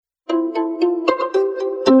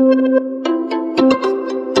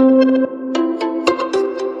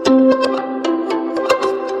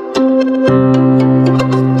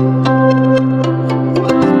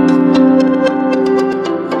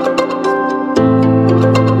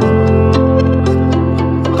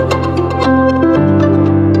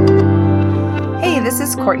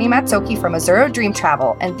Courtney Matsoki from Azzurro Dream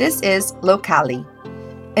Travel, and this is Locali.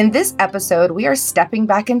 In this episode, we are stepping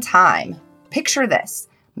back in time. Picture this: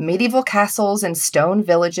 medieval castles and stone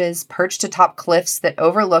villages perched atop cliffs that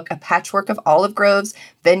overlook a patchwork of olive groves,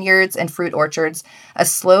 vineyards, and fruit orchards, a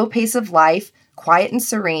slow pace of life, quiet and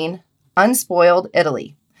serene, unspoiled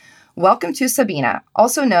Italy. Welcome to Sabina,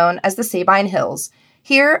 also known as the Sabine Hills.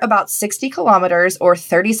 Here, about 60 kilometers or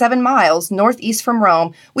 37 miles northeast from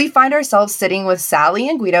Rome, we find ourselves sitting with Sally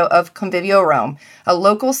and Guido of Convivio Rome, a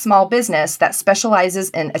local small business that specializes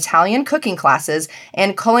in Italian cooking classes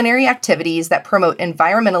and culinary activities that promote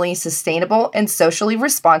environmentally sustainable and socially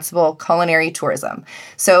responsible culinary tourism.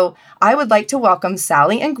 So I would like to welcome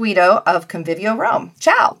Sally and Guido of Convivio Rome.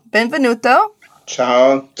 Ciao, benvenuto.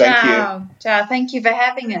 Ciao, thank you. Ciao, thank you for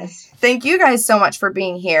having us. Thank you guys so much for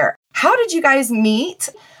being here. How did you guys meet?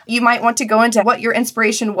 You might want to go into what your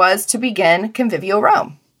inspiration was to begin Convivio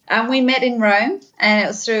Rome. We met in Rome, and it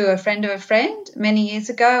was through a friend of a friend many years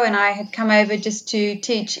ago, and I had come over just to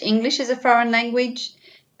teach English as a foreign language,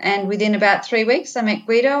 and within about 3 weeks I met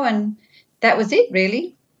Guido, and that was it,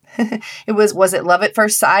 really. Was it love at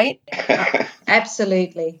first sight?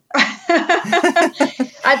 Absolutely.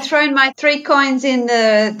 I'd thrown my 3 coins in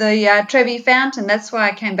the Trevi fountain. That's why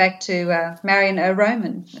I came back to marry a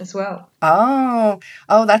Roman as well. Oh,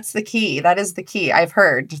 that's the key. That is the key. I've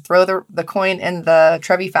heard to throw the coin in the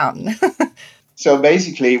Trevi fountain. So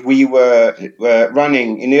basically, we were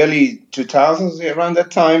running in the early 2000s. Around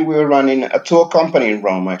that time, we were running a tour company in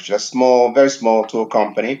Rome. Actually, a very small tour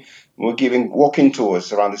company. We were giving walking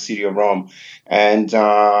tours around the city of Rome, and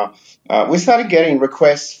we started getting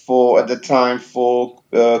requests at the time for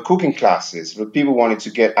cooking classes. People wanted to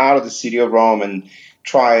get out of the city of Rome and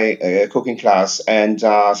try a cooking class. And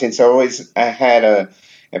since I had a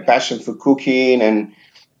passion for cooking, and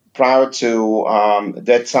prior to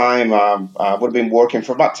that time, I would have been working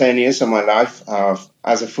for about 10 years of my life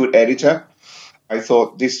as a food editor. I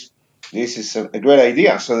thought this is a great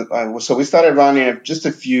idea. So we started running just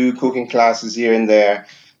a few cooking classes here and there,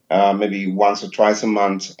 maybe once or twice a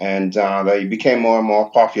month, and they became more and more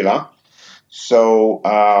popular. So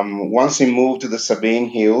once we moved to the Sabine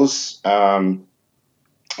Hills,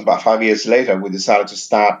 about 5 years later, we decided to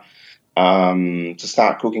start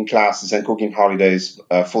cooking classes and cooking holidays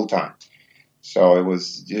full time. So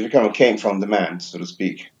it kind of came from demand, so to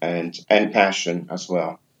speak, and passion as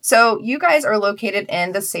well. So you guys are located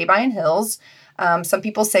in the Sabine Hills. Some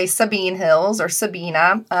people say Sabine Hills or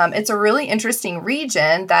Sabina. It's a really interesting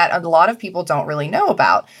region that a lot of people don't really know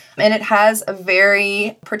about. And it has a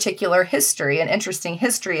very particular history, an interesting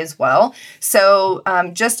history as well. So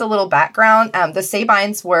just a little background, the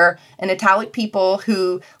Sabines were an Italic people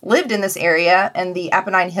who lived in this area in the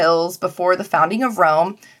Apennine Hills before the founding of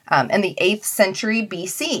Rome in the 8th century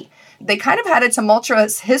BC. They kind of had a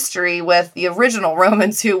tumultuous history with the original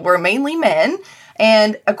Romans, who were mainly men.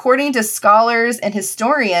 And according to scholars and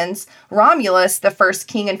historians, Romulus, the first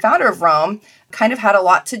king and founder of Rome, kind of had a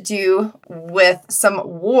lot to do with some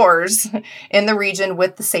wars in the region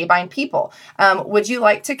with the Sabine people. Would you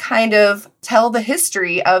like to kind of tell the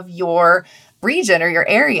history of your region or your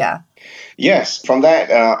area? Yes, from that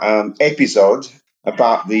episode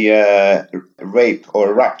about the rape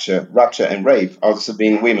or rapture and rape of the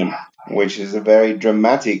Sabine women, which is a very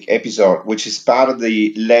dramatic episode, which is part of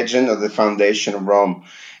the legend of the foundation of Rome.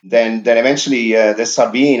 Then eventually the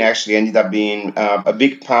Sabine actually ended up being a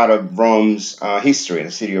big part of Rome's history,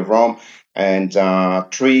 the city of Rome. And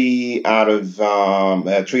 3 out of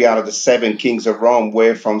the 7 kings of Rome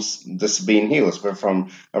were from the Sabine Hills, were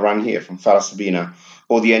from around here, from Fara Sabina,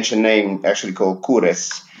 or the ancient name actually called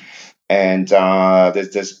Cures. And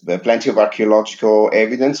there's plenty of archaeological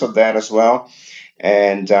evidence of that as well.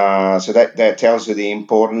 And so that tells you the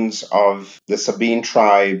importance of the Sabine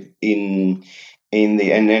tribe in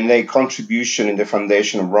their contribution in the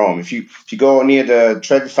foundation of Rome. If you go near the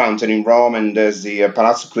Trevi Fountain in Rome, and there's the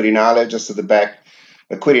Palazzo Quirinale just at the back,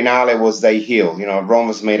 the Quirinale was their hill. Rome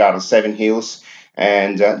was made out of 7 hills,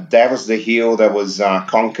 and that was the hill that was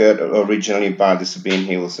conquered originally by the Sabine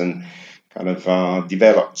Hills and kind of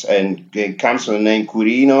developed. And it comes from the name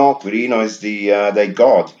Quirino. Quirino is their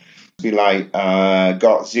god. Be like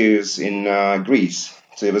god Zeus in Greece.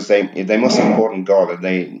 So it was their most important god.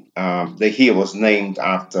 The hill was named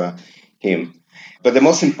after him. But the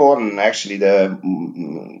most important, actually,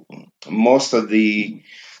 most of the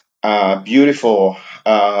beautiful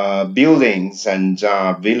buildings and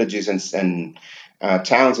villages and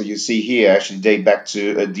towns that you see here actually date back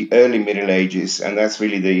to the early Middle Ages, and that's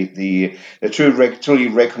really the truly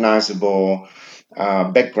recognizable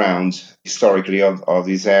background historically of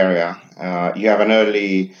this area. You have an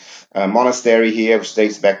early monastery here, which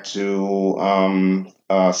dates back to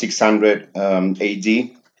 600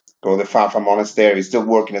 AD, called the Fafa Monastery. It's still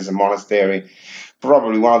working as a monastery,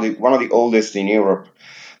 probably one of the oldest in Europe.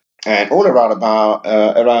 And all around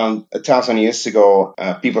 1,000 years ago,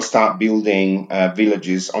 people start building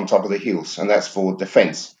villages on top of the hills, and that's for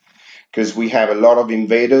defense. Because we have a lot of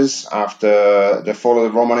invaders after the fall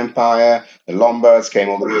of the Roman Empire. The Lombards came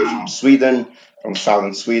all the way from Sweden, from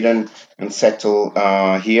southern Sweden, and settled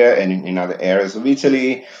here and in other areas of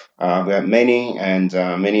Italy. We have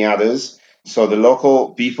many others. So the local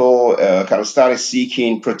people kind of started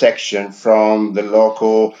seeking protection from the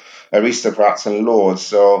local aristocrats and lords.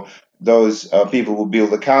 So those people would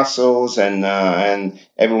build the castles, and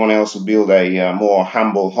everyone else would build a more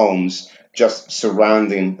humble homes just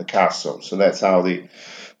surrounding the castle. So that's how the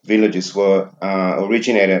villages were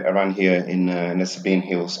originated around here in the Sabine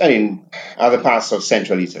Hills and in other parts of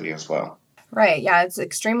central Italy as well. Right. Yeah, it's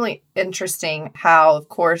extremely interesting how, of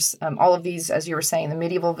course, all of these, as you were saying, the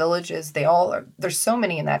medieval villages, there's so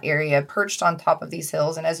many in that area perched on top of these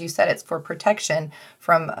hills. And as you said, it's for protection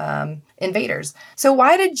from invaders. So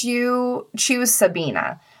why did you choose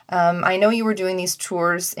Sabina? I know you were doing these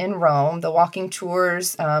tours in Rome, the walking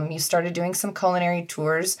tours. You started doing some culinary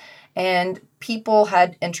tours, and people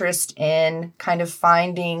had interest in kind of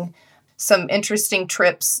finding some interesting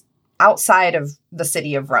trips outside of the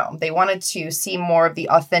city of Rome. They wanted to see more of the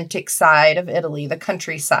authentic side of Italy, the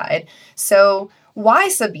countryside. So why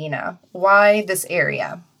Sabina? Why this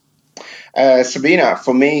area? Sabina,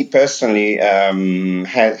 for me personally,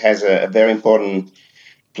 has a very important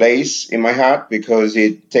place in my heart because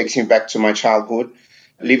it takes me back to my childhood,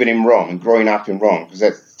 living in Rome and growing up in Rome, because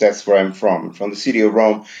that's where I'm from the city of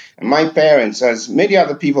Rome. And my parents, as many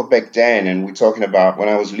other people back then, and we're talking about when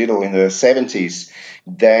I was little in the 70s,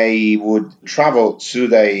 they would travel to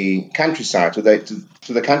the countryside, to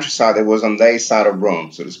the countryside that was on their side of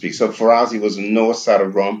Rome, so to speak. So for us, it was the north side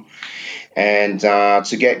of Rome, and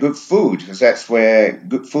to get good food, because that's where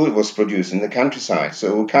good food was produced, in the countryside.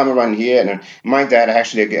 So we'll come around here, and my dad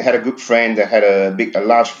actually had a good friend that had a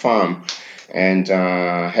large farm, and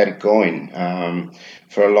had it going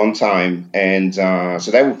for a long time. And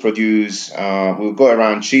so they would produce, we'll go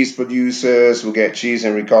around cheese producers, we'll get cheese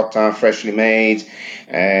and ricotta freshly made,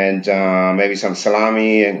 and maybe some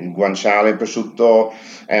salami and guanciale, prosciutto,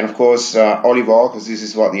 and of course olive oil, because this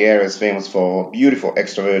is what the area is famous for: beautiful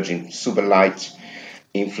extra virgin, super light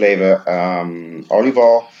in flavor olive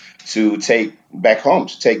oil to take back home,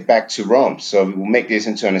 to take back to Rome. So we will make this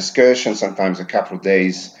into an excursion, sometimes a couple of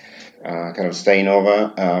days, kind of staying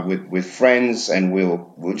over with friends, and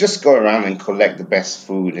we'll just go around and collect the best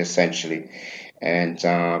food essentially, and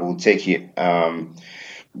we'll take it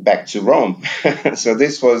back to Rome. So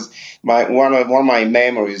this was one of my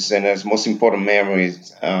memories, and as most important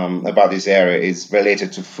memories about this area is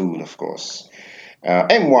related to food, of course,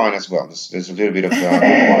 and wine as well. There's a little bit of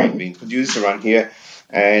wine being produced around here,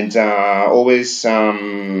 and always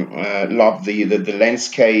love the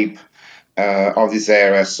landscape of this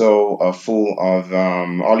area, so full of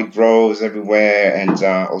olive groves everywhere, and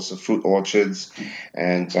also fruit orchards.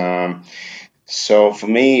 And so for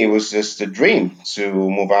me, it was just a dream to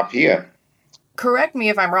move up here. Correct me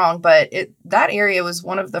if I'm wrong, but that area was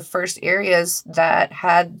one of the first areas that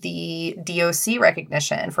had the DOC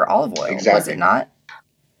recognition for olive oil, Exactly. Was it not?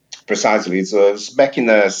 Precisely. It was back in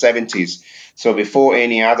the 70s, so before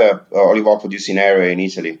any other olive oil producing area in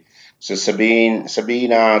Italy. So Sabina,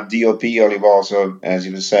 DOP olive oil, so as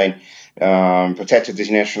you were saying, protected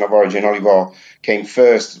designation of origin olive oil, came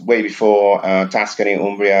first, way before Tuscany,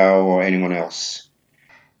 Umbria, or anyone else.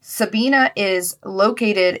 Sabina is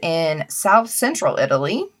located in south central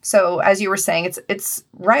Italy. So as you were saying, it's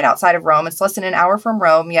right outside of Rome. It's less than an hour from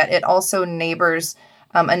Rome, yet it also neighbors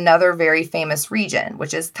another very famous region,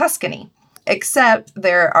 which is Tuscany. Except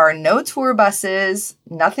there are no tour buses,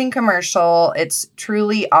 nothing commercial. It's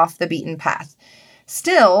truly off the beaten path.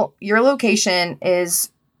 Still, your location is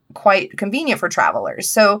quite convenient for travelers.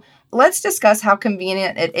 So let's discuss how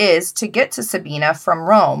convenient it is to get to Sabina from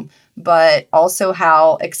Rome, but also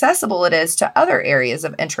how accessible it is to other areas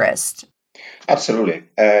of interest. Absolutely.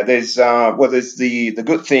 There's the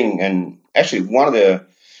good thing, and actually one of the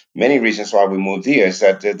many reasons why we moved here is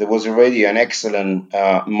that there was already an excellent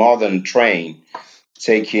modern train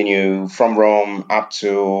taking you from Rome up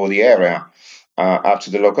to the area, up to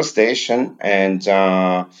the local station, and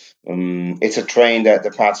it's a train that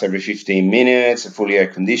departs every 15 minutes, fully air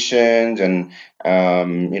conditioned, and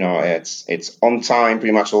it's on time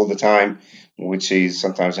pretty much all the time. which is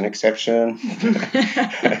sometimes an exception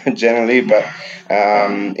generally, but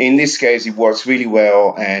in this case it works really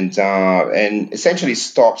well, and essentially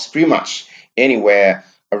stops pretty much anywhere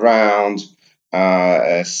around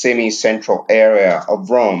a semi-central area of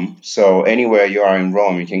Rome. So anywhere you are in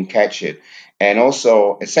Rome, you can catch it, and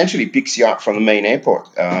also essentially picks you up from the main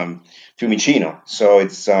airport, Fiumicino. So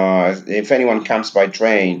it's if anyone comes by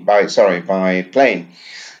plane,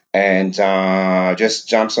 and just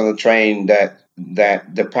jumps on the train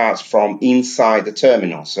that departs from inside the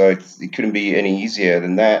terminal. So it couldn't be any easier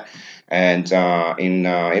than that. And in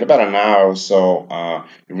about an hour or so,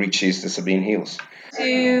 it reaches the Sabine Hills.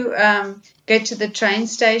 To get to the train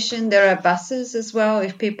station, there are buses as well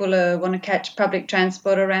if people want to catch public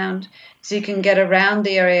transport around. So you can get around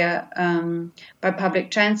the area by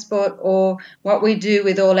public transport, or what we do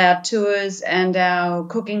with all our tours and our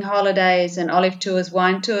cooking holidays and olive tours,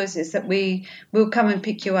 wine tours, is that we will come and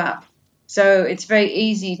pick you up. So it's very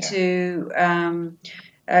easy to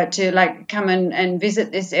like come and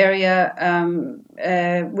visit this area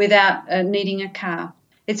without needing a car.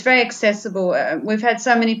 It's very accessible. We've had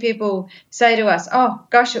so many people say to us, "Oh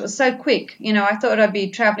gosh, it was so quick. You know, I thought I'd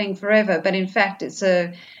be traveling forever," but in fact, it's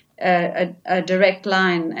a direct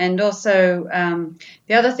line. And also,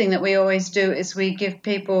 the other thing that we always do is we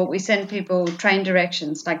send people train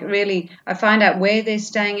directions. Like really, I find out where they're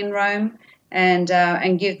staying in Rome,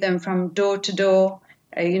 and give them from door to door,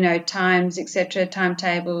 times, etc.,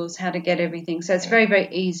 timetables, how to get everything. So it's very, very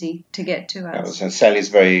easy to get to us. And Sally's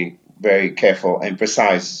very, very careful and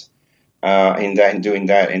precise in doing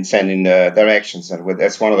that and sending the directions. And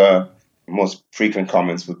that's one of the most frequent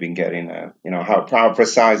comments we've been getting. How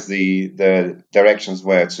precise the directions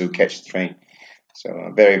were to catch the train.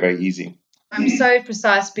 So very, very easy. I'm so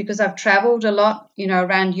precise because I've traveled a lot,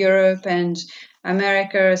 around Europe and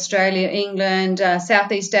America, Australia, England,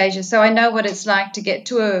 Southeast Asia. So I know what it's like to get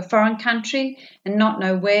to a foreign country and not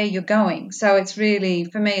know where you're going. So it's really,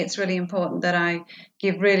 for me, it's really important that I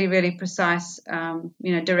give really, really precise,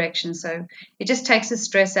 directions. So it just takes the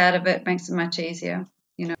stress out of it, makes it much easier,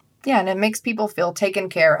 Yeah, and it makes people feel taken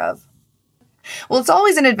care of. Well, it's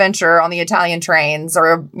always an adventure on the Italian trains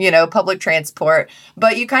or, public transport,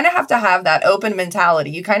 but you kind of have to have that open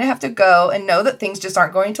mentality. You kind of have to go and know that things just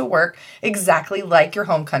aren't going to work exactly like your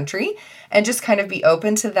home country, and just kind of be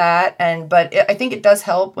open to that. But I think it does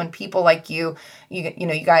help when people like you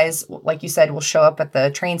guys, like you said, will show up at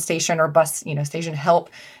the train station or bus, station,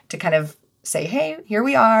 help to kind of say, hey, here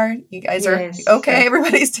we are. You guys are okay.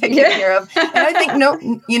 Everybody's taken care of. And I think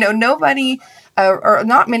nobody or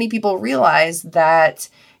not many people realize that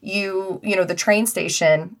the train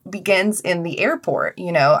station begins in the airport.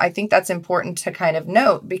 I think that's important to kind of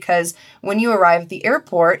note, because when you arrive at the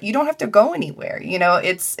airport, you don't have to go anywhere.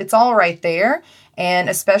 It's all right there. And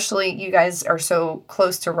especially you guys are so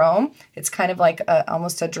close to Rome, it's kind of like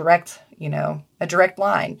almost a direct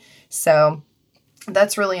line. So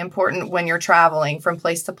that's really important when you're traveling from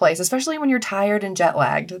place to place, especially when you're tired and jet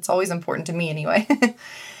lagged. It's always important to me anyway.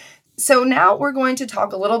 So now we're going to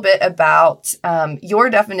talk a little bit about your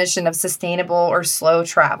definition of sustainable or slow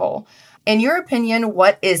travel. In your opinion,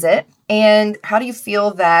 what is it? And how do you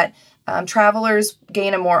feel that travelers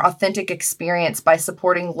gain a more authentic experience by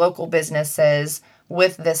supporting local businesses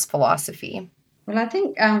with this philosophy? Well, I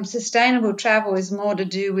think sustainable travel is more to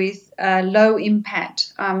do with low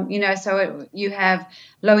impact, so you have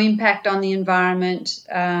low impact on the environment,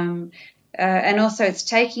 and also it's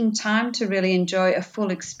taking time to really enjoy a full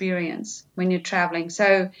experience when you're traveling.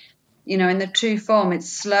 So, in the true form, it's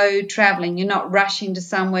slow traveling. You're not rushing to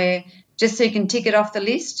somewhere just so you can tick it off the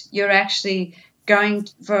list. You're actually going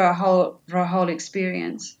for a whole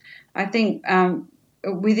experience. I think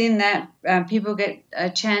within that, people get a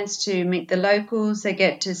chance to meet the locals. They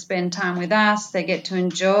get to spend time with us. They get to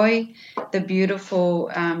enjoy the beautiful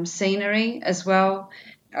scenery as well.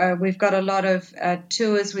 We've got a lot of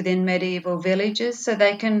tours within medieval villages, so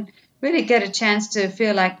they can really get a chance to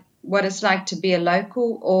feel like what it's like to be a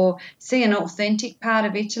local or see an authentic part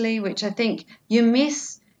of Italy, which I think you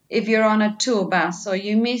miss if you're on a tour bus, or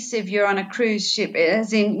you miss if you're on a cruise ship,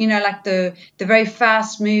 as in, like the very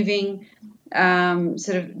fast-moving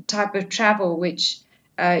sort of type of travel, which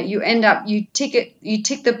you end up, you tick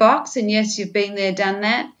the box, and yes, you've been there, done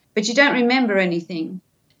that, but you don't remember anything.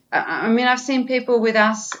 I've seen people with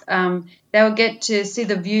us, they'll get to see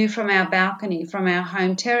the view from our balcony, from our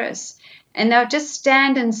home terrace, and they'll just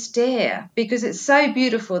stand and stare because it's so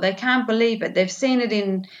beautiful. They can't believe it. They've seen it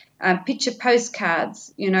in picture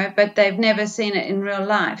postcards, but they've never seen it in real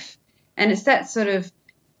life. And it's that sort of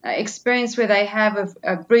experience where they have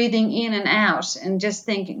of breathing in and out and just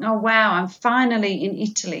thinking, oh, wow, I'm finally in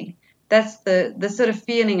Italy. that's the sort of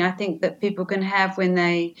feeling I think that people can have when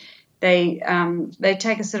they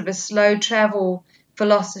take a sort of a slow travel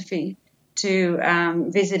philosophy to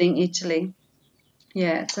visiting Italy.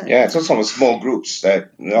 Yeah, It's also small groups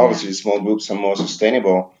that obviously small groups are more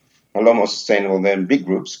sustainable, a lot more sustainable than big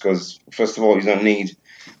groups, because first of all you don't need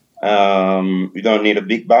a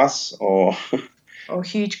big bus or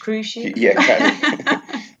huge cruise ship. Yeah,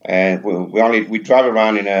 exactly. And we drive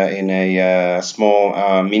around in a small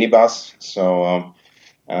minibus, so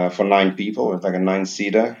for 9 people, it's like a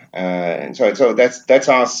 9-seater, and so that's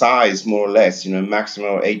our size more or less.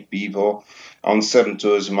 Maximum 8 people. On certain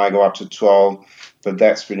tours, you might go up to 12, but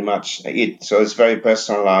that's pretty much it. So it's very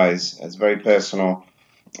personalized. It's very personal,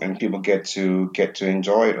 and people get to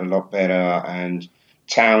enjoy it a lot better. And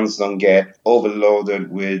towns don't get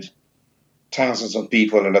overloaded with thousands of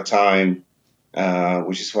people at a time,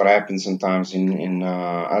 which is what happens sometimes in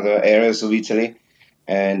other areas of Italy.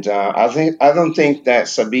 And I don't think that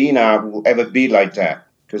Sabina will ever be like that,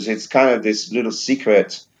 because it's kind of this little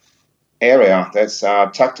secret area that's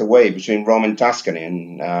tucked away between Rome and Tuscany,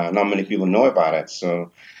 and not many people know about it.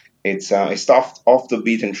 So it's off the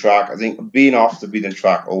beaten track. I think being off the beaten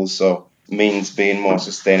track also means being more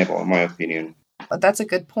sustainable, in my opinion. That's a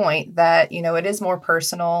good point that, it is more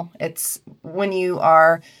personal. It's when you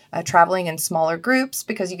are traveling in smaller groups,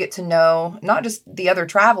 because you get to know not just the other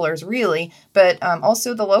travelers really, but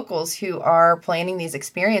also the locals who are planning these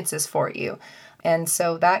experiences for you. And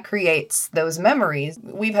so that creates those memories.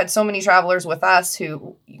 We've had so many travelers with us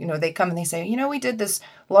who, they come and they say, we did this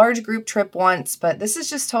large group trip once, but this is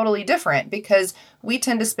just totally different, because we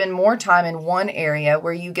tend to spend more time in one area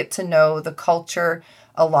where you get to know the culture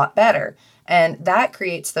a lot better. And that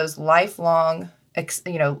creates those lifelong,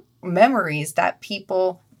 memories that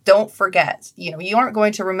people don't forget. You aren't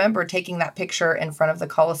going to remember taking that picture in front of the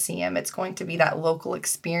Colosseum. It's going to be that local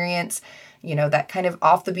experience, that kind of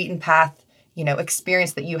off the beaten path,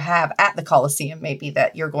 experience that you have at the Colosseum, maybe,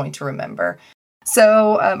 that you're going to remember.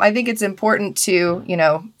 So I think it's important to,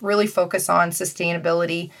 really focus on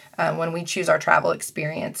sustainability when we choose our travel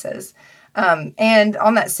experiences. And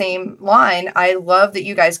on that same line, I love that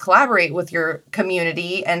you guys collaborate with your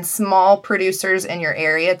community and small producers in your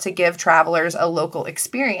area to give travelers a local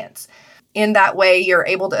experience. In that way, you're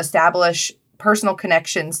able to establish personal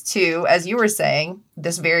connections to, as you were saying,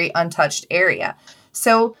 this very untouched area.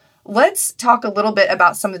 So let's talk a little bit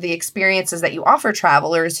about some of the experiences that you offer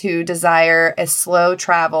travelers who desire a slow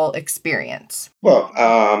travel experience. Well,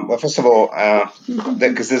 first of all,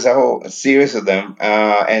 because there's a whole series of them,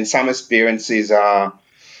 and some experiences are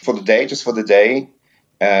for the day, just for the day.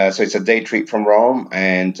 So it's a day trip from Rome,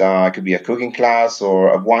 and it could be a cooking class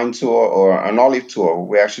or a wine tour or an olive tour.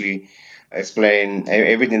 We actually explain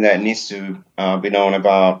everything that needs to be known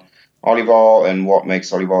about olive oil and what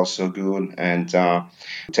makes olive oil so good, and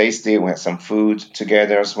taste it. We have some food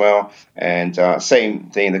together as well, and same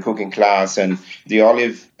thing, the cooking class and the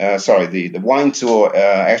the wine tour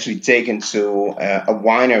actually taken to a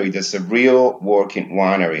winery that's a real working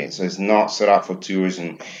winery, so it's not set up for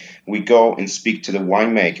tourism. We go and speak to the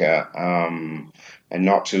winemaker, and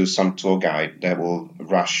not to some tour guide that will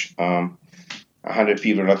rush 100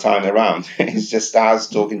 people at a time around. It's just us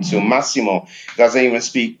talking to Massimo. Doesn't even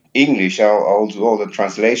speak English. I'll do all the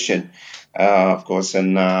translation, of course,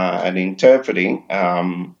 and interpreting.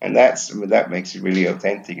 And that makes it really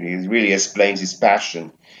authentic. It really explains his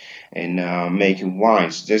passion in making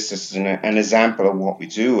wines. This is an example of what we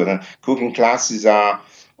do. And cooking classes are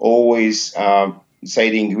always say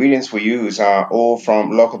the ingredients we use are all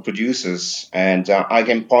from local producers, and I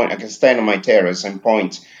can stand on my terrace and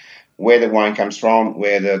point where the wine comes from,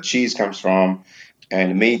 where the cheese comes from, and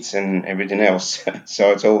the meats and everything else.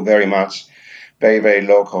 So it's all very much very, very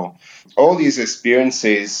local. All these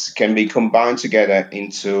experiences can be combined together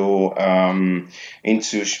into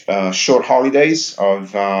short holidays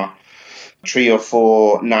of 3 or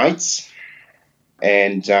 4 nights.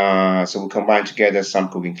 And so we combine together some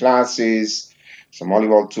cooking classes, some olive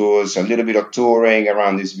oil tours, a little bit of touring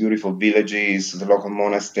around these beautiful villages, the local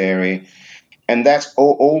monastery. And that's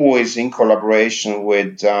always in collaboration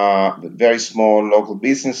with very small local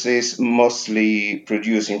businesses, mostly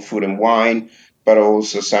producing food and wine, but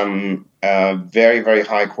also some very, very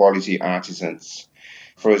high quality artisans.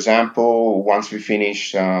 For example, once we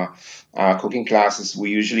finish our cooking classes,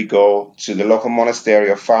 we usually go to the local monastery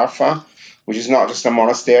of Farfa, which is not just a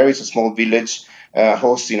monastery, it's a small village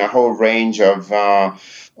hosting a whole range of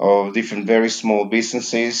different very small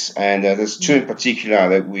businesses, and there's 2 in particular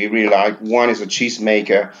that we really like. One is a cheese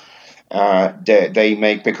maker. They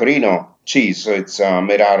make pecorino cheese, so it's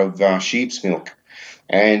made out of sheep's milk,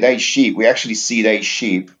 And those sheep, we actually see those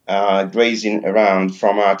sheep grazing around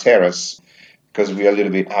from our terrace because we're a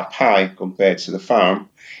little bit up high compared to the farm.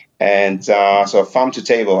 And so farm to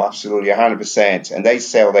table, absolutely 100%. And they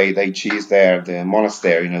sell they cheese there at the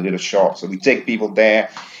monastery in a little shop. So we take people there,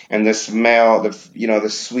 and the smell, the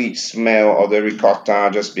sweet smell of the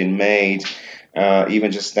ricotta just been made,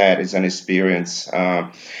 even just that is an experience.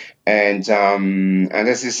 And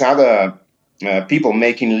there's this other people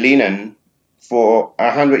making linen for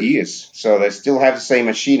 100 years. So they still have the same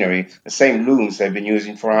machinery, the same looms they've been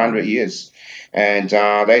using for 100 years. And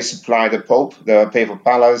they supply the Pope, the Papal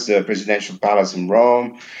Palace, the Presidential Palace in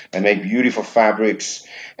Rome. They make beautiful fabrics,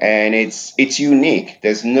 and it's unique.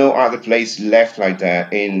 There's no other place left like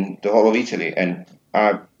that in the whole of Italy, and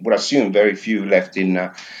I would assume very few left in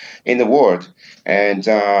the world. And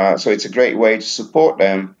so it's a great way to support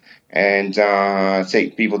them and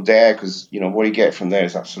take people there, because what you get from there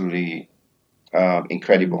is absolutely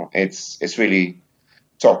incredible. It's really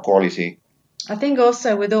top quality. I think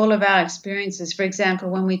also with all of our experiences, for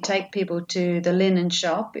example, when we take people to the linen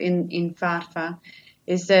shop in Farfa,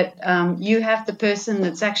 is that you have the person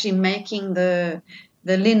that's actually making the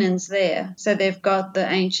linens there. So they've got the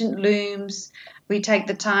ancient looms. We take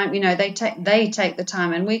the time, they take the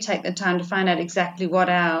time, and we take the time to find out exactly what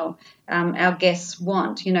our guests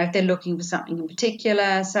want, if they're looking for something in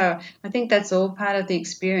particular. So I think that's all part of the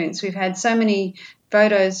experience. We've had so many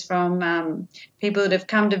photos from people that have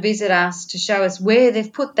come to visit us to show us where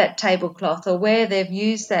they've put that tablecloth or where they've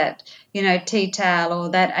used that, tea towel or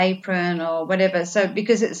that apron or whatever. So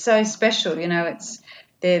because it's so special,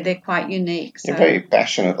 they're quite unique. So. They're very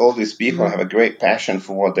passionate. All these people have a great passion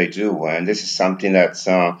for what they do, and this is something that's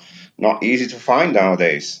not easy to find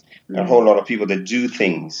nowadays. There are a whole lot of people that do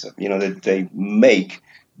things, that they make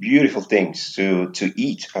beautiful things to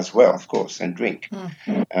eat as well, of course, and drink,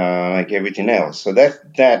 like everything else. So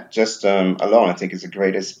that just alone, I think, is a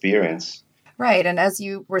great experience. Right. And as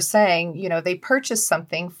you were saying, they purchase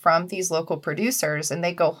something from these local producers and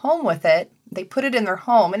they go home with it. They put it in their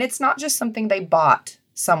home, and it's not just something they bought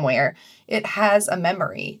somewhere. It has a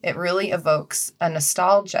memory. It really evokes a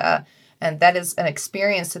nostalgia, and that is an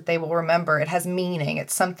experience that they will remember. It has meaning.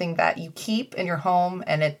 It's something that you keep in your home,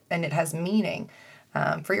 and it has meaning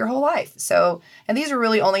for your whole life. So, and these are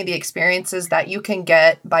really only the experiences that you can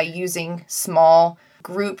get by using small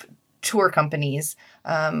group tour companies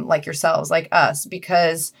like yourselves, like us,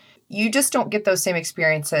 because you just don't get those same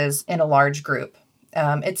experiences in a large group.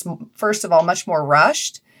 It's, first of all, much more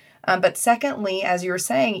rushed. But secondly, as you were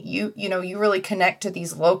saying, you really connect to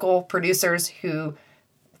these local producers who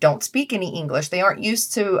don't speak any English. They aren't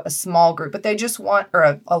used to a small group, but they just want,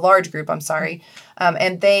 or a large group, I'm sorry.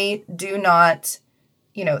 And they do not,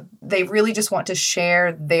 they really just want to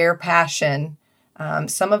share their passion.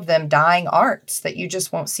 Some of them dying arts that you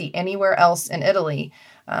just won't see anywhere else in Italy.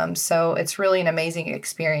 So it's really an amazing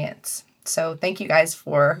experience. So thank you guys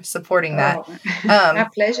for supporting that. My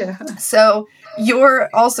pleasure. So your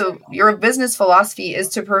business philosophy is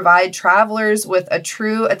to provide travelers with a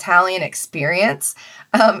true Italian experience.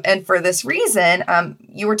 And for this reason,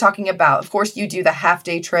 you were talking about, of course, you do the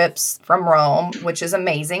half-day trips from Rome, which is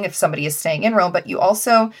amazing if somebody is staying in Rome, but you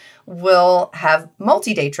also will have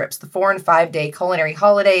multi-day trips, the 4 and 5 day culinary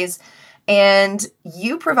holidays. And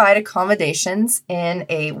you provide accommodations in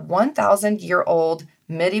a 1,000-year-old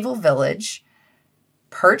medieval village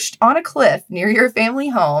perched on a cliff near your family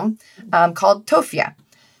home called Tofia.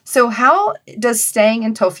 So how does staying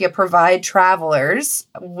in Tofia provide travelers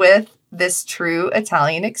with this true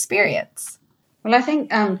Italian experience? Well, I think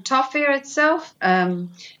Tofia itself,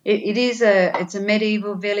 it's a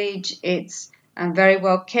medieval village. It's very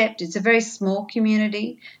well kept. It's a very small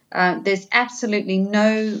community. There's absolutely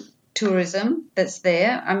no tourism that's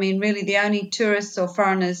there. I mean, really, the only tourists or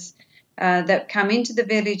foreigners that come into the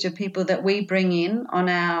village are people that we bring in on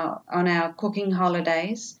our cooking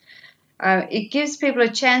holidays. It gives people a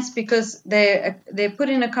chance because they're put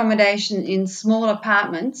in accommodation in small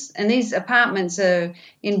apartments, and these apartments are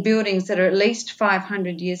in buildings that are at least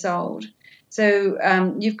 500 years old.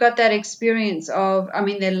 So you've got that experience of,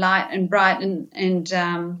 they're light and bright and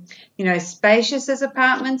spacious as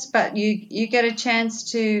apartments, but you get a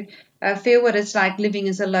chance to feel what it's like living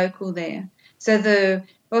as a local there. So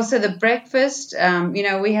also the breakfast,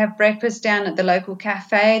 we have breakfast down at the local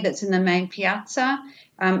cafe that's in the main piazza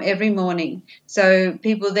every morning. So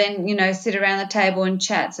people then, sit around the table and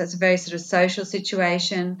chat. So it's a very sort of social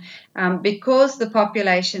situation. Because the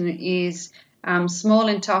population is small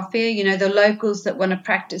in Tofia, the locals that want to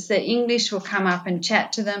practice their English will come up and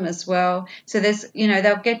chat to them as well. So there's,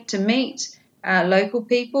 they'll get to meet local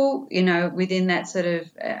people, within that sort of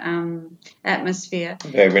atmosphere.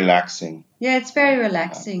 Very relaxing. Yeah, it's very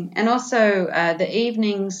relaxing. And also the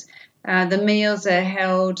evenings, the meals are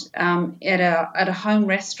held at a home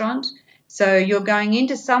restaurant. So you're going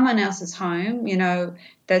into someone else's home,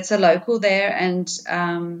 that's a local there, and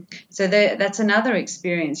so that's another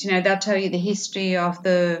experience. They'll tell you the history of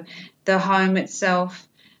the home itself,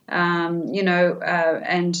 and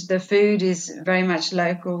the food is very much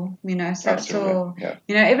local. So Absolutely. it's all,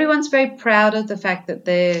 Yeah. Everyone's very proud of the fact that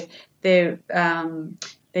they're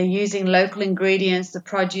using local ingredients. The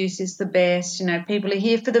produce is the best. People are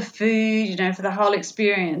here for the food. For the whole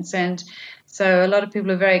experience, and so a lot of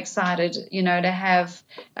people are very excited, to have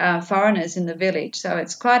foreigners in the village. So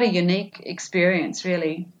it's quite a unique experience,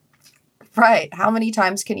 really. Right. How many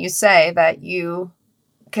times can you say that you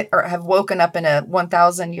have woken up in a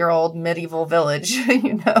 1,000-year-old medieval village,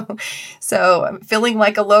 So feeling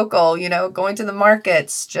like a local, going to the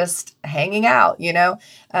markets, just hanging out,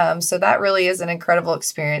 So that really is an incredible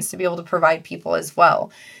experience to be able to provide people as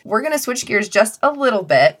well. We're going to switch gears just a little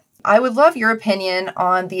bit. I would love your opinion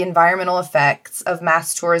on the environmental effects of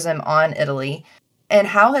mass tourism on Italy, and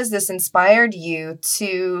how has this inspired you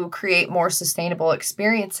to create more sustainable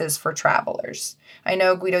experiences for travelers? I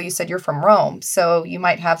know, Guido, you said you're from Rome, so you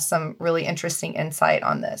might have some really interesting insight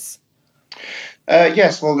on this.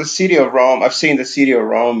 Yes, well, the city of Rome, I've seen the city of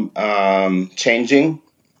Rome changing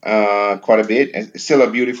quite a bit. It's still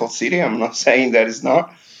a beautiful city. I'm not saying that it's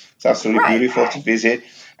not. It's absolutely beautiful to visit.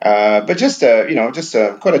 But just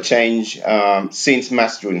quite a change since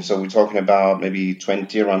mass tourism. So we're talking about maybe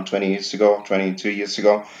 22 years ago.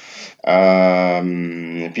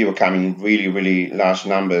 People coming in really, really large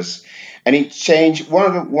numbers, and it changed.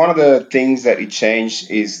 One of the things that it changed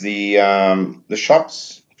is the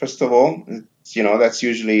shops. First of all, that's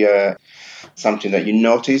usually something that you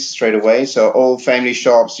notice straight away. So all family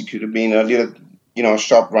shops. It could have been a little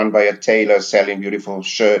shop run by a tailor selling beautiful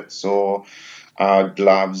shirts or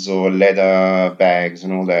gloves or leather bags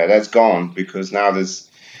and all that. That's gone because now it's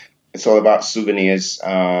all about souvenirs,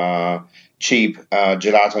 cheap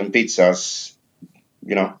gelato and pizzas,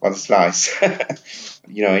 by the slice.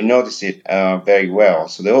 You notice it very well.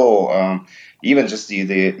 So the whole, even just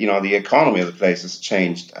the economy of the place has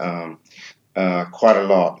changed quite a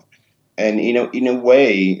lot. And in a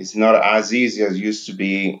way, it's not as easy as it used to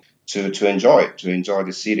be to enjoy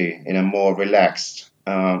the city in a more relaxed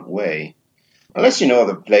way. Unless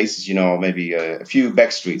the places, maybe a few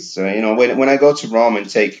back streets. When I go to Rome and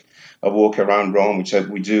take a walk around Rome, which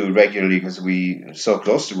we do regularly because we're so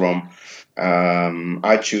close to Rome,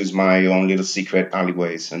 I choose my own little secret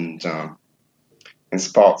alleyways and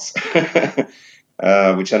spots, which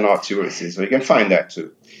are not touristy. So you can find that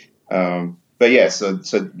too. But yeah, so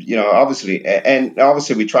obviously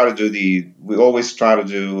we always try to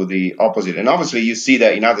do the opposite. And obviously you see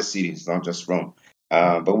that in other cities, not just Rome.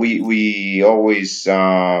 But we always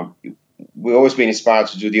been inspired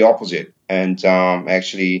to do the opposite and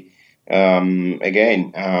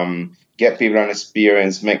get people an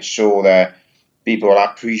experience, make sure that people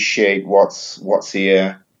appreciate what's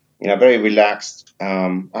here in a very relaxed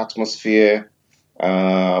atmosphere,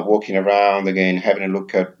 walking around again, having a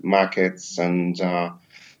look at markets, and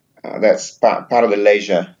that's part of the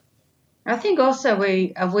leisure. I think also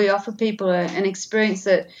we offer people an experience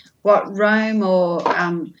that what Rome or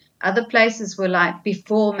other places were like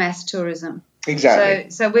before mass tourism.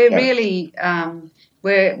 Exactly. So we're really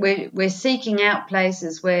we're seeking out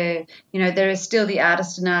places where there are still the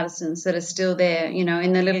artisans that are still there.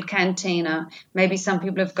 In the little cantina. Maybe some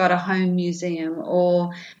people have got a home museum,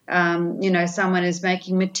 or someone is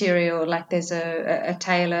making material, like there's a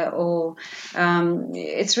tailor, or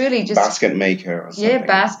it's really just basket maker or something. Yeah,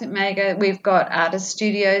 basket maker. We've got artist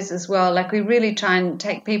studios as well. Like we really try and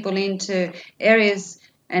take people into areas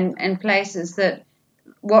and places that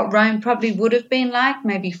what Rome probably would have been like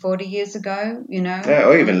maybe 40 years ago, Yeah,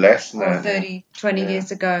 or even less than or that. 30, 20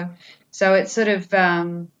 years ago. So it's sort of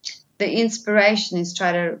the inspiration is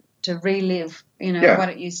try to relive, what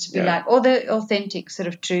it used to be like, or the authentic sort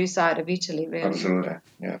of true side of Italy, really. Absolutely,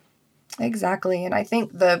 yeah. Exactly. And I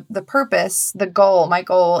think the purpose, my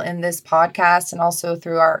goal in this podcast, and also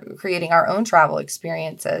through our creating our own travel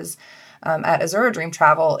experiences at Azura Dream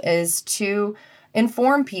Travel, is to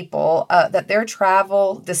inform people that their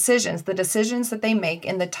travel decisions, the decisions that they make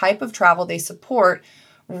and the type of travel they support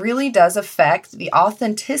really does affect the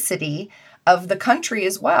authenticity of the country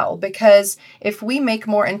as well. Because if we make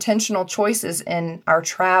more intentional choices in our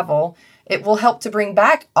travel, it will help to bring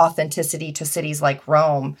back authenticity to cities like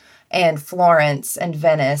Rome and Florence and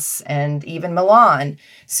Venice and even Milan.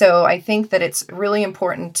 So I think that it's really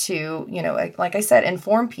important to, like I said,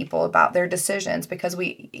 inform people about their decisions, because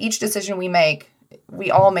each decision we make, we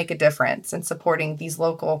all make a difference in supporting these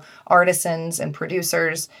local artisans and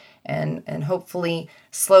producers. And hopefully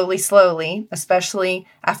slowly, especially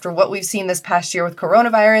after what we've seen this past year with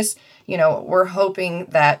coronavirus, we're hoping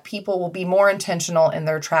that people will be more intentional in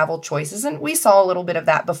their travel choices. And we saw a little bit of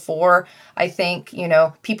that before. I think,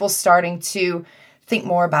 people starting to think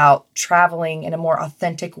more about traveling in a more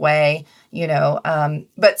authentic way,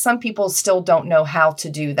 but some people still don't know how to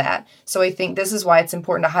do that. So I think this is why it's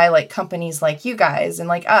important to highlight companies like you guys and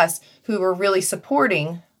like us who are really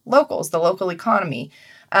supporting locals, the local economy.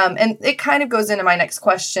 And it kind of goes into my next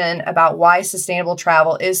question about why sustainable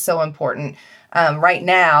travel is so important right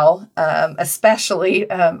now, especially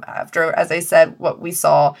after, as I said, what we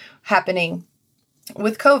saw happening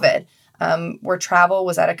with COVID, where travel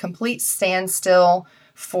was at a complete standstill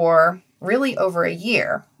for really over a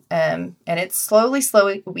year. And it's slowly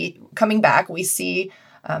coming back. We see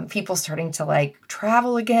people starting to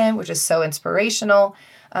travel again, which is so inspirational.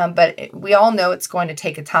 But we all know it's going to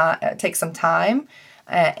take some time.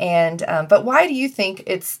 But why do you think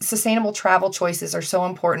sustainable travel choices are so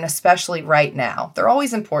important, especially right now? They're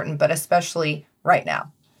always important, but especially right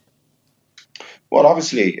now. Well,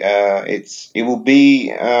 obviously, it will be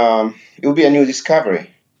a new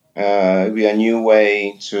discovery. It will be a new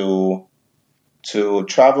way to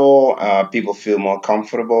travel. People feel more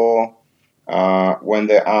comfortable when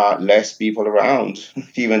there are less people around,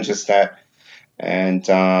 even just that. And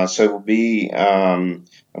so it will be,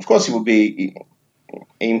 of course, it will be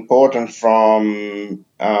important from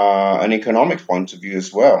an economic point of view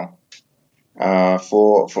as well.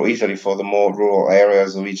 For Italy, for the more rural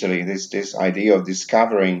areas of Italy, this idea of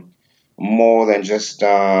discovering more than just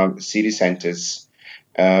city centers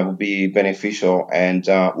will be beneficial, and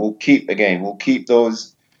we'll keep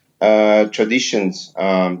those traditions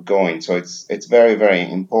going. So it's very, very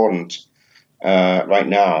important right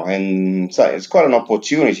now, and so it's quite an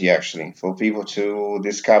opportunity actually for people to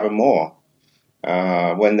discover more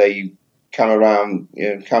when they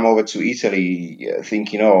come over to Italy,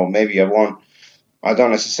 thinking, oh, maybe I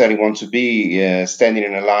don't necessarily want to be standing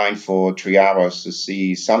in a line for 3 hours to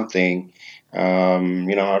see something.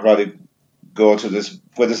 I'd rather go to this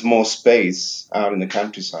where there's more space out in the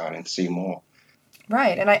countryside and see more.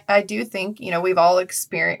 Right. And I do think, we've all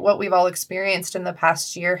experienced in the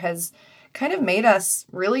past year has kind of made us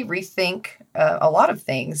really rethink a lot of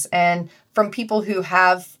things. And from people who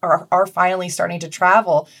are finally starting to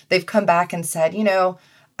travel, they've come back and said,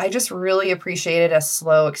 I just really appreciated a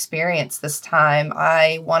slow experience this time.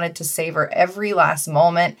 I wanted to savor every last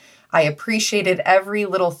moment. I appreciated every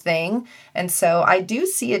little thing. And so I do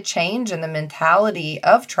see a change in the mentality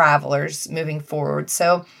of travelers moving forward.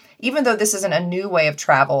 So even though this isn't a new way of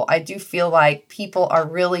travel, I do feel like people are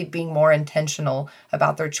really being more intentional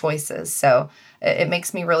about their choices. So it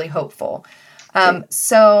makes me really hopeful.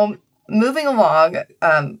 So moving along,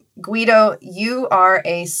 Guido, you are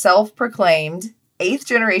a self-proclaimed 8th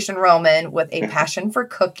generation Roman with a passion for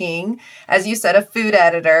cooking, as you said, a food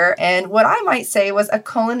editor, and what I might say was a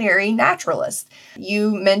culinary naturalist.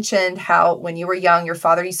 You mentioned how when you were young, your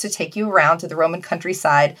father used to take you around to the Roman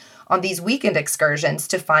countryside on these weekend excursions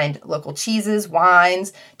to find local cheeses,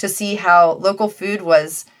 wines, to see how local food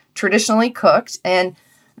was traditionally cooked, and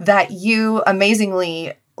that you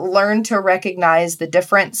amazingly learned to recognize the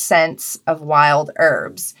different scents of wild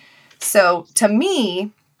herbs. So to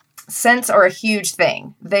me, scents are a huge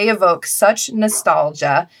thing. They evoke such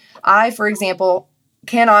nostalgia. I, for example,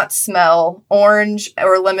 cannot smell orange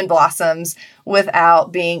or lemon blossoms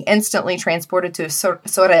without being instantly transported to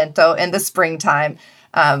Sorrento in the springtime.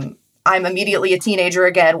 I'm immediately a teenager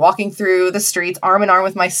again, walking through the streets arm in arm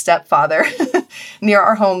with my stepfather near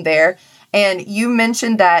our home there. And you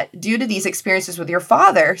mentioned that due to these experiences with your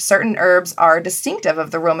father, certain herbs are distinctive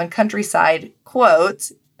of the Roman countryside,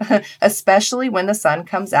 quote, especially when the sun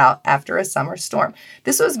comes out after a summer storm.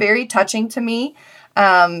 This was very touching to me.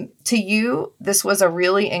 To you, this was a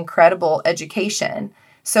really incredible education.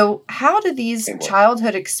 So how do these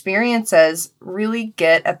childhood experiences really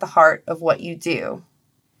get at the heart of what you do?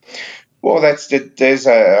 Well, there's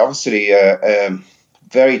obviously a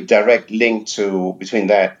very direct link between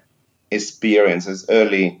that experiences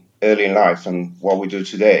early in life and what we do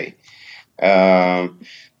today.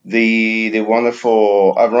 The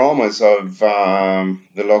wonderful aromas of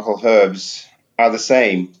the local herbs are the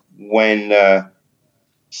same when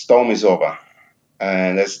storm is over,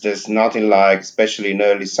 and there's nothing like, especially in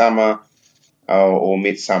early summer, or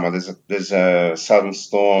midsummer. There's a southern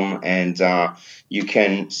storm, and you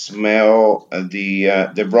can smell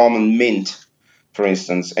the Roman mint, for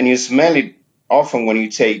instance, and you smell it often when you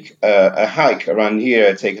take a hike around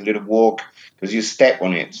here, take a little walk, because you step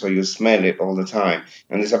on it, so you smell it all the time.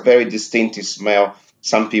 And there's a very distinctive smell.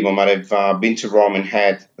 Some people might have been to Rome and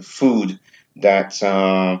had food that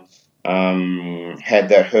had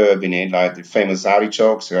that herb in it, like the famous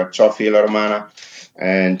artichokes, Cioffi alla Romana,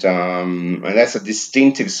 and that's a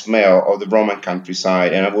distinctive smell of the Roman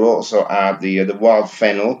countryside. And I would also add the wild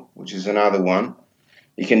fennel, which is another one.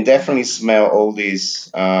 You can definitely smell all these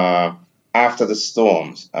after the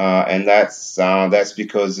storms, and that's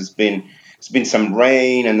because it's been some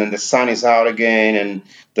rain, and then the sun is out again, and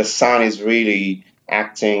the sun is really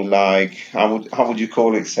acting like, how would you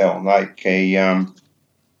call it, Sel? Like a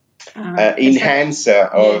enhancer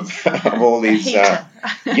of all these.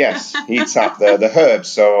 Yes, heats up the herbs,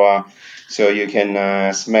 so you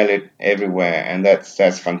can smell it everywhere, and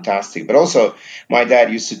that's fantastic. But also, my dad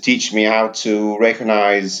used to teach me how to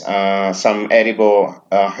recognize some edible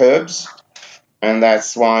herbs, and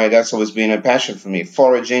that's always been a passion for me.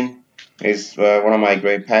 Foraging is one of my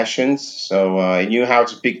great passions. So I knew how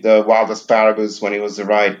to pick the wild asparagus when it was the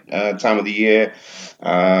right time of the year,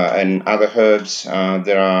 and other herbs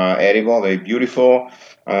that are edible. They're beautiful.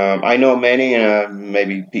 I know many, and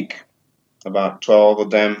maybe pick about 12 of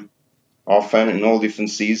them often in all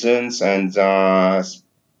different seasons, and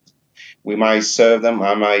we might serve them.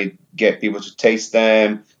 I might get people to taste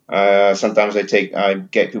them. Sometimes I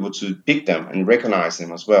get people to pick them and recognize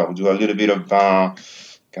them as well. We do a little bit of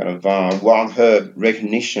wild herb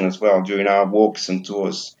recognition as well during our walks and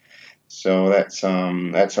tours. So that's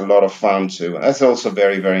a lot of fun too. That's also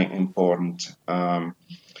very, very important part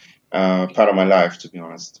of my life, to be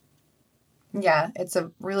honest. Yeah, it's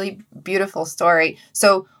a really beautiful story.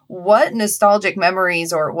 So what nostalgic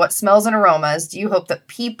memories or what smells and aromas do you hope that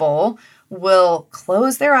people will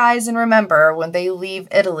close their eyes and remember when they leave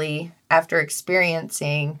Italy after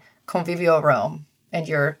experiencing Convivio Rome and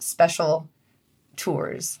your special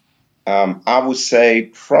tours? I would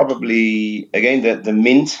say probably, again, the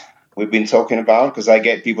mint we've been talking about, because I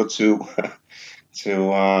get people to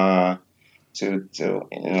smell.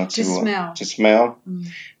 Mm.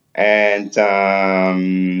 And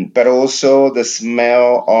but also the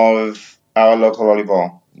smell of our local olive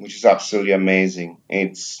oil, which is absolutely amazing.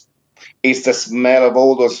 It's the smell of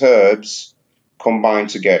all those herbs combined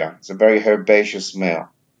together. It's a very herbaceous smell.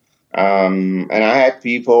 And I had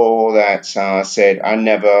people that said,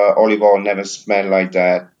 olive oil never smelled like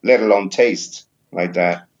that, let alone taste like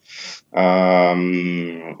that.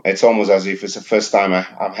 It's almost as if it's the first time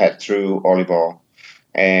I've had true olive oil.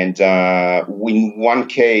 And in one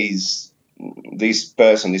case, this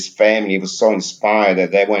family was so inspired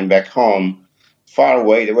that they went back home far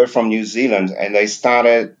away. They were from New Zealand, and they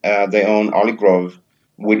started their own olive grove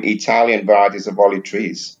with Italian varieties of olive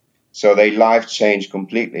trees. So their life changed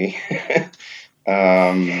completely.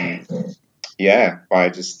 By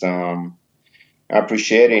just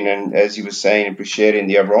appreciating, and as you were saying, appreciating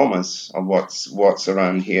the aromas of what's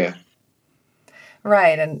around here.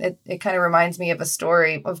 Right, and it kind of reminds me of a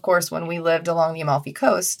story, of course, when we lived along the Amalfi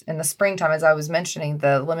Coast in the springtime, as I was mentioning,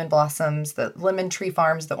 the lemon blossoms, the lemon tree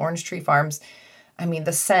farms, the orange tree farms. I mean,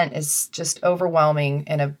 the scent is just overwhelming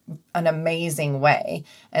in an amazing way.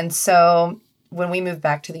 And so when we moved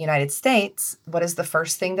back to the United States, what is the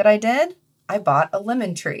first thing that I did? I bought a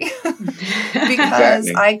lemon tree because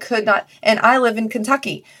exactly. I could not, and I live in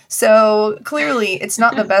Kentucky. So clearly it's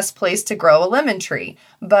not the best place to grow a lemon tree,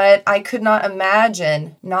 but I could not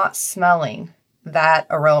imagine not smelling that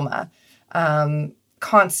aroma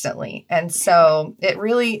constantly. And so it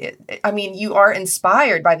really, you are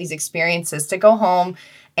inspired by these experiences to go home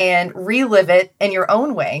and relive it in your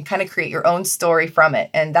own way and kind of create your own story from it.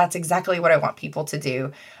 And that's exactly what I want people to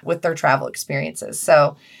do with their travel experiences.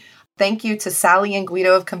 So thank you to Sally and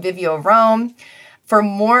Guido of Convivio Rome. For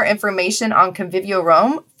more information on Convivio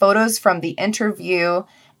Rome, photos from the interview,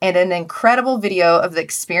 and an incredible video of the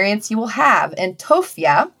experience you will have in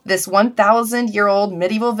Tofia, this 1,000-year-old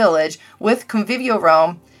medieval village with Convivio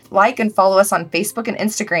Rome, like and follow us on Facebook and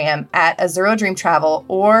Instagram at Azzurro Dream Travel,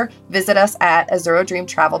 or visit us at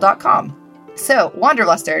AzzurroDreamTravel.com. So,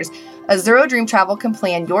 Wanderlusters, Azzurro Dream Travel can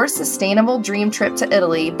plan your sustainable dream trip to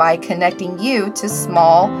Italy by connecting you to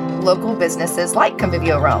small local businesses like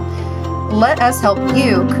Convivio Rome. Let us help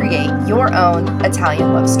you create your own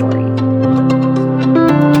Italian love story.